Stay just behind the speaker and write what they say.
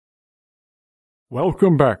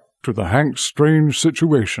Welcome back to the Hank's Strange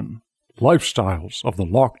Situation, Lifestyles of the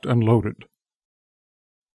Locked and Loaded.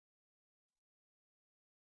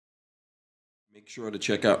 Make sure to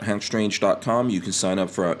check out hankstrange.com. You can sign up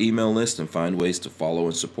for our email list and find ways to follow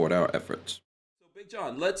and support our efforts. So, Big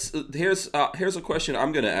John, here's a question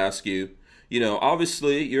I'm going to ask you. You know,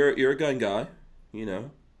 obviously you're a gun guy. You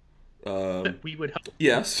know, we would hope.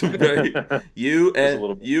 Yes, right. You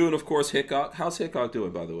and of course Hickok. How's Hickok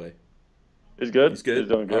doing, by the way? He's good. He's good. He's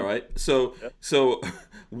doing good. All right. So,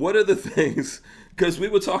 what are the things? Because we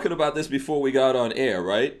were talking about this before we got on air,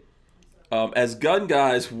 right? As gun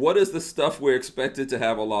guys, what is the stuff we're expected to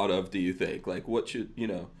have a lot of? Do you think? Like, what should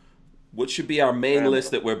be our main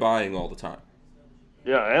list that we're buying all the time?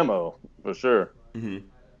 Yeah, ammo for sure. Mm-hmm.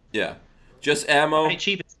 Yeah, just ammo. Buy it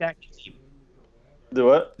cheap and stack it deep. Do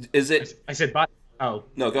what? Is it? I said buy. Oh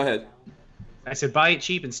no, go ahead. I said buy it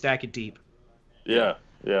cheap and stack it deep. Yeah,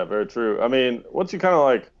 very true. I mean, once you kind of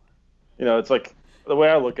like, you know, it's like the way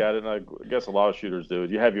I look at it, and I guess a lot of shooters do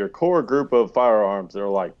it. You have your core group of firearms that are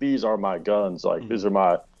like, these are my guns. Like, these are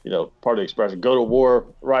my, you know, part of the expression. Go to war,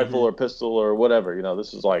 rifle or pistol or whatever. You know,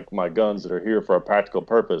 this is like my guns that are here for a practical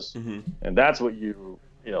purpose. And that's what you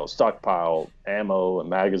know, stockpile ammo and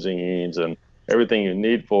magazines and everything you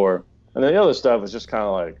need for. And then the other stuff is just kind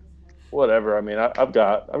of like, whatever. I mean, I've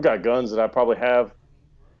got guns that I probably have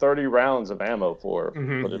 30 rounds of ammo for,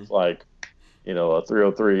 but it's like, you know, a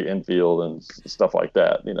 303 infield and stuff like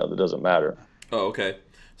that. You know, that doesn't matter. Oh, okay.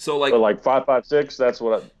 So like, but like 5.56, that's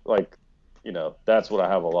what I like. You know, that's what I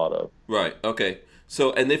have a lot of. Right. Okay.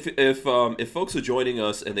 So, and if folks are joining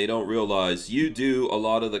us and they don't realize, you do a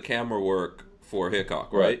lot of the camera work for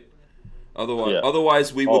Hickok, right?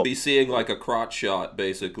 Otherwise, we would be seeing like a crotch shot,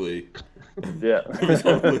 basically. Yeah.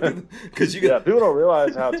 Because people don't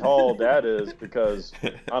realize how tall Dad is because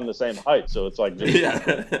I'm the same height, so it's like just,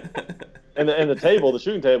 and the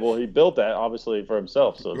shooting table, he built that obviously for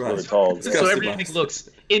himself, so it's really tall. So everything looks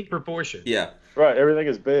in proportion. Yeah. Right. Everything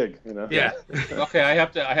is big, you know. Yeah. Okay, I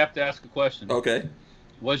have to ask a question. Okay.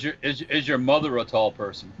 Is your mother a tall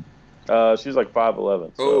person? She's like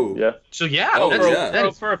 5'11". So, yeah. So yeah.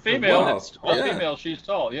 For a female, wow. Female, she's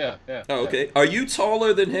tall. Yeah. Oh, okay. Are you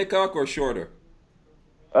taller than Hickok or shorter?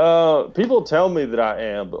 People tell me that I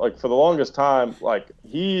am, but like for the longest time, like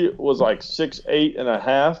he was like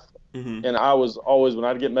 6'8.5", and I was always, when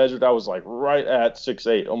I'd get measured, I was like right at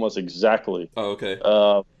 6'8", almost exactly. Oh, okay.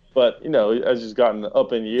 But you know, as he's gotten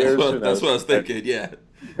up in years, that's what I was thinking. Yeah.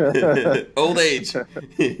 Old age.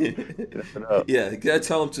 Yeah, you gotta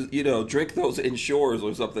tell him to, you know, drink those Ensures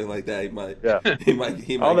or something like that. He might. Yeah. He might.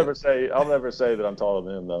 I'll never say that I'm taller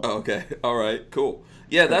than him though. Oh, okay. All right. Cool.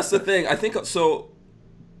 Yeah, that's the thing. I think so.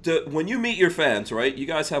 When you meet your fans, right? You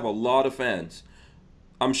guys have a lot of fans.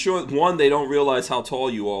 I'm sure they don't realize how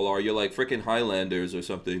tall you all are. You're like freaking Highlanders or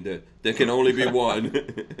something. There can only be one.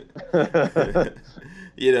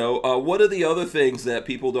 You know, what are the other things that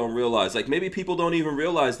people don't realize? Like maybe people don't even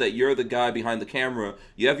realize that you're the guy behind the camera.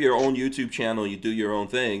 You have your own YouTube channel. You do your own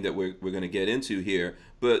thing that we're going to get into here.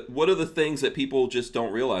 But what are the things that people just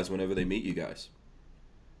don't realize whenever they meet you guys?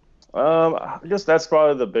 I guess that's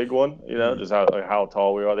probably the big one. You know, just how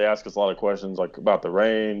tall we are. They ask us a lot of questions like about the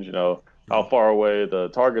range. You know, how far away the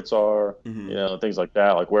targets are. You know, things like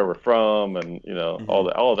that, like where we're from, and you know,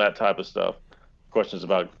 all that type of stuff. Questions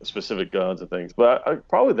about specific guns and things, but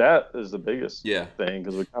probably that is the biggest thing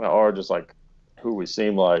because we kind of are just like who we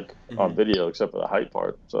seem like on video, except for the height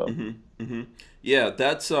part. So, yeah,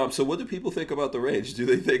 that's so. What do people think about the range? Do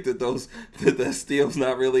they think that that steel's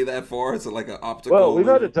not really that far? It's like an optical. Well, we've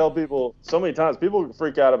had to tell people so many times. People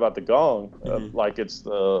freak out about the gong, like it's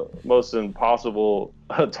the most impossible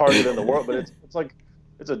target in the world, but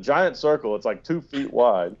it's a giant circle. It's like 2 feet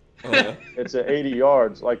wide. It's at 80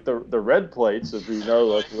 yards. Like the red plates, as we know,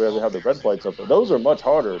 like we have the red plates up there, those are much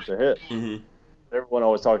harder to hit. Everyone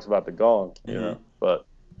always talks about the gong, you know, but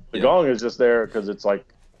the gong is just there because it's like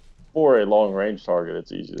for a long range target,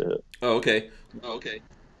 it's easy to hit. Oh, okay.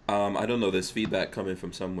 I don't know. There's feedback coming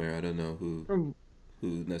from somewhere. I don't know who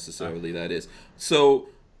necessarily that is. So,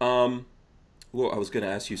 well, I was going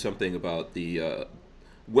to ask you something about the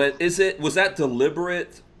was that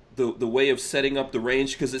deliberate? The way of setting up the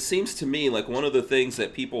range, because it seems to me like one of the things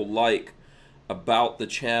that people like about the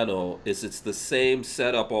channel is it's the same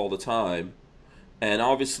setup all the time, and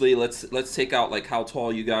obviously let's take out like how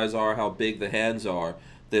tall you guys are, how big the hands are.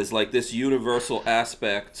 There's like this universal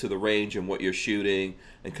aspect to the range and what you're shooting,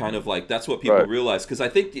 and kind of like that's what people realize, because I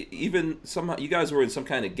think even somehow you guys were in some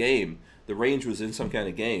kind of game. The range was in some kind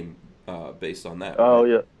of game based on that. Oh,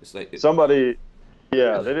 right? yeah. It's like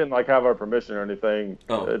Yeah, they didn't like have our permission or anything.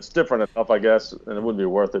 Oh. It's different enough, I guess, and it wouldn't be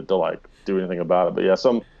worth it to like do anything about it. But yeah,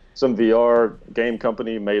 some VR game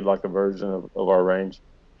company made like a version of our range.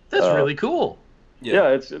 That's really cool. Yeah,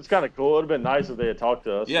 it's kind of cool. It'd have been nice if they had talked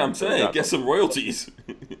to us. Yeah, I'm and saying get some royalties.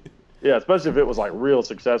 Yeah, especially if it was like real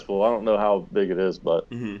successful. I don't know how big it is, but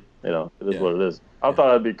you know, it is what it is. I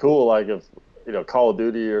thought it'd be cool, like if Call of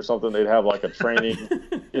Duty or something, they'd have like a training,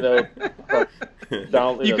 You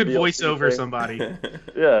could voice over somebody.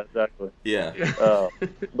 Yeah, exactly. Yeah.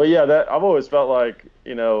 But yeah, that I've always felt like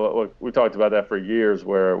we talked about that for years.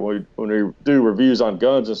 Where when we do reviews on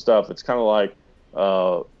guns and stuff, it's kind of like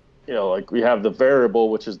like we have the variable,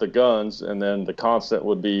 which is the guns, and then the constant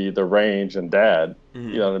would be the range and dad.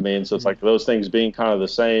 You know what I mean? So it's like those things being kind of the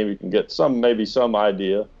same, you can get maybe some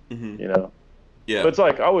idea. Yeah. But it's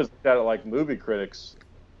like I always look at it like movie critics.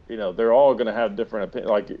 They're all going to have different opinions.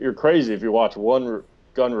 Like you're crazy if you watch one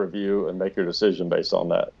gun review and make your decision based on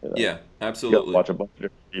that. Yeah, absolutely. You watch a bunch of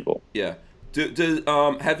different people. Yeah.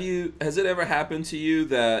 Has it ever happened to you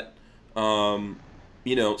that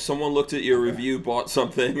someone looked at your review, bought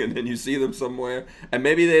something, and then you see them somewhere, and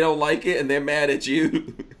maybe they don't like it, and they're mad at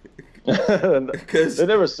you? Because they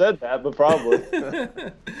never said that, but probably.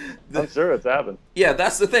 I'm sure it's happened. Yeah,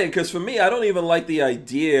 that's the thing. Because for me, I don't even like the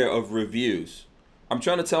idea of reviews. I'm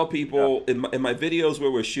trying to tell people in my videos where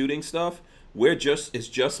we're shooting stuff, it's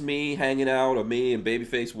just me hanging out, or me and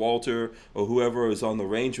Babyface Walter, or whoever is on the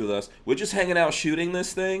range with us. We're just hanging out shooting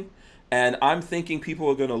this thing. And I'm thinking people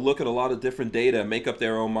are going to look at a lot of different data and make up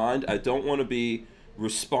their own mind. I don't want to be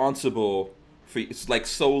responsible it's like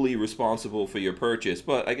solely responsible for your purchase.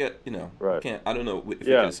 But I get, right. I don't know if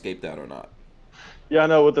you can escape that or not. Yeah, I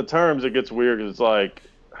know with the terms it gets weird because it's like,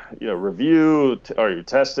 review, are you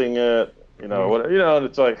testing it? And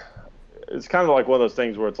it's like, it's kind of like one of those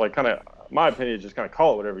things where it's like kind of, my opinion, just kind of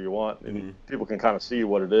call it whatever you want. And people can kind of see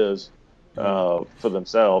what it is. For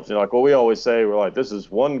themselves, like what we always say, we're like, this is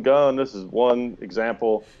one gun, this is one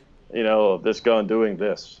example, of this gun doing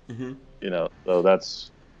this. So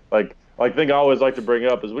that's like thing I always like to bring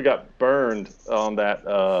up is we got burned on that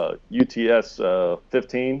UTS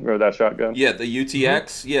 15. Remember that shotgun? Yeah, the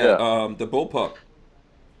UTX. The bullpup.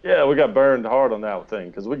 Yeah, we got burned hard on that thing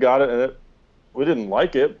because we got it and we didn't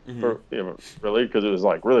like it really because it was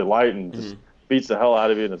like really light and just beats the hell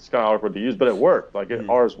out of you and it's kind of awkward to use, but it worked. Like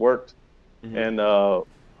ours worked. And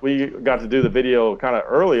we got to do the video kind of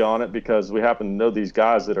early on it because we happen to know these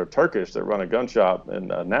guys that are Turkish that run a gun shop in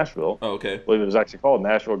Nashville. Oh, okay. I believe it was actually called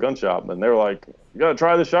Nashville Gun Shop. And they were like, you got to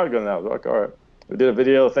try this shotgun out. We're like, all right. We did a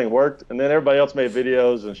video, the thing worked. And then everybody else made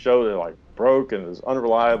videos and showed it like broke and it was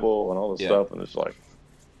unreliable and all this stuff. And it's like,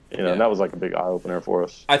 and that was like a big eye opener for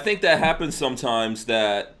us. I think that happens sometimes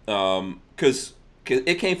that, because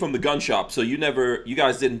it came from the gun shop. So you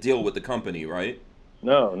guys didn't deal with the company, right?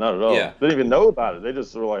 No, not at all. Yeah. They didn't even know about it. They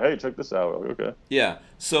just were like, hey, check this out. Like, okay. Yeah.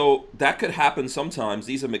 So that could happen sometimes.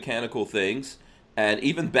 These are mechanical things. And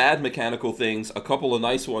even bad mechanical things, a couple of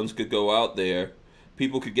nice ones could go out there.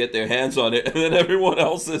 People could get their hands on it, and then everyone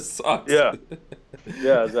else's sucks. Yeah.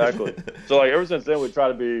 Yeah, exactly. So, like, ever since then, we try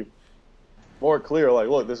to be more clear. Like,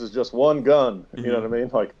 look, this is just one gun. You know what I mean?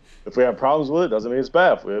 Like, if we have problems with it, doesn't mean it's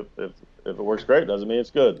bad. If it works great, doesn't mean it's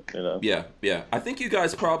good. Yeah, yeah. I think you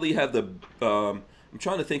guys probably have the... I'm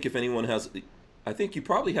trying to think if anyone has... I think you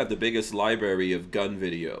probably have the biggest library of gun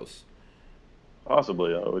videos.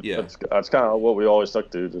 Possibly, yeah. That's kind of what we always stuck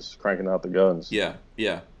to, just cranking out the guns. Yeah,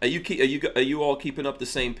 yeah. Are you all keeping up the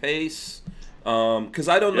same pace? Because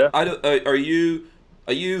I don't know. Yeah.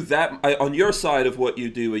 Are you that on your side of what you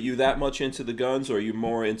do? Are you that much into the guns, or are you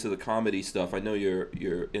more into the comedy stuff? I know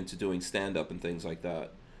you're into doing stand up and things like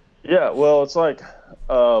that. Yeah, well, it's like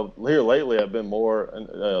here lately I've been more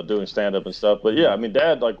doing stand-up and stuff. But yeah, I mean,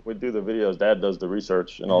 Dad, like we do the videos, Dad does the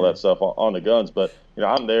research and all that stuff on the guns. But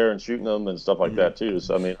I'm there and shooting them and stuff like that too.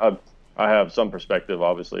 So I mean, I have some perspective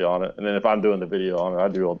obviously on it. And then if I'm doing the video on it, I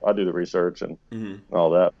do the research and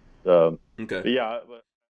all that. Okay. Yeah.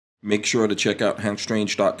 Make sure to check out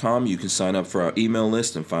hankstrange.com. You can sign up for our email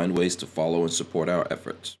list and find ways to follow and support our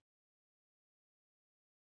efforts.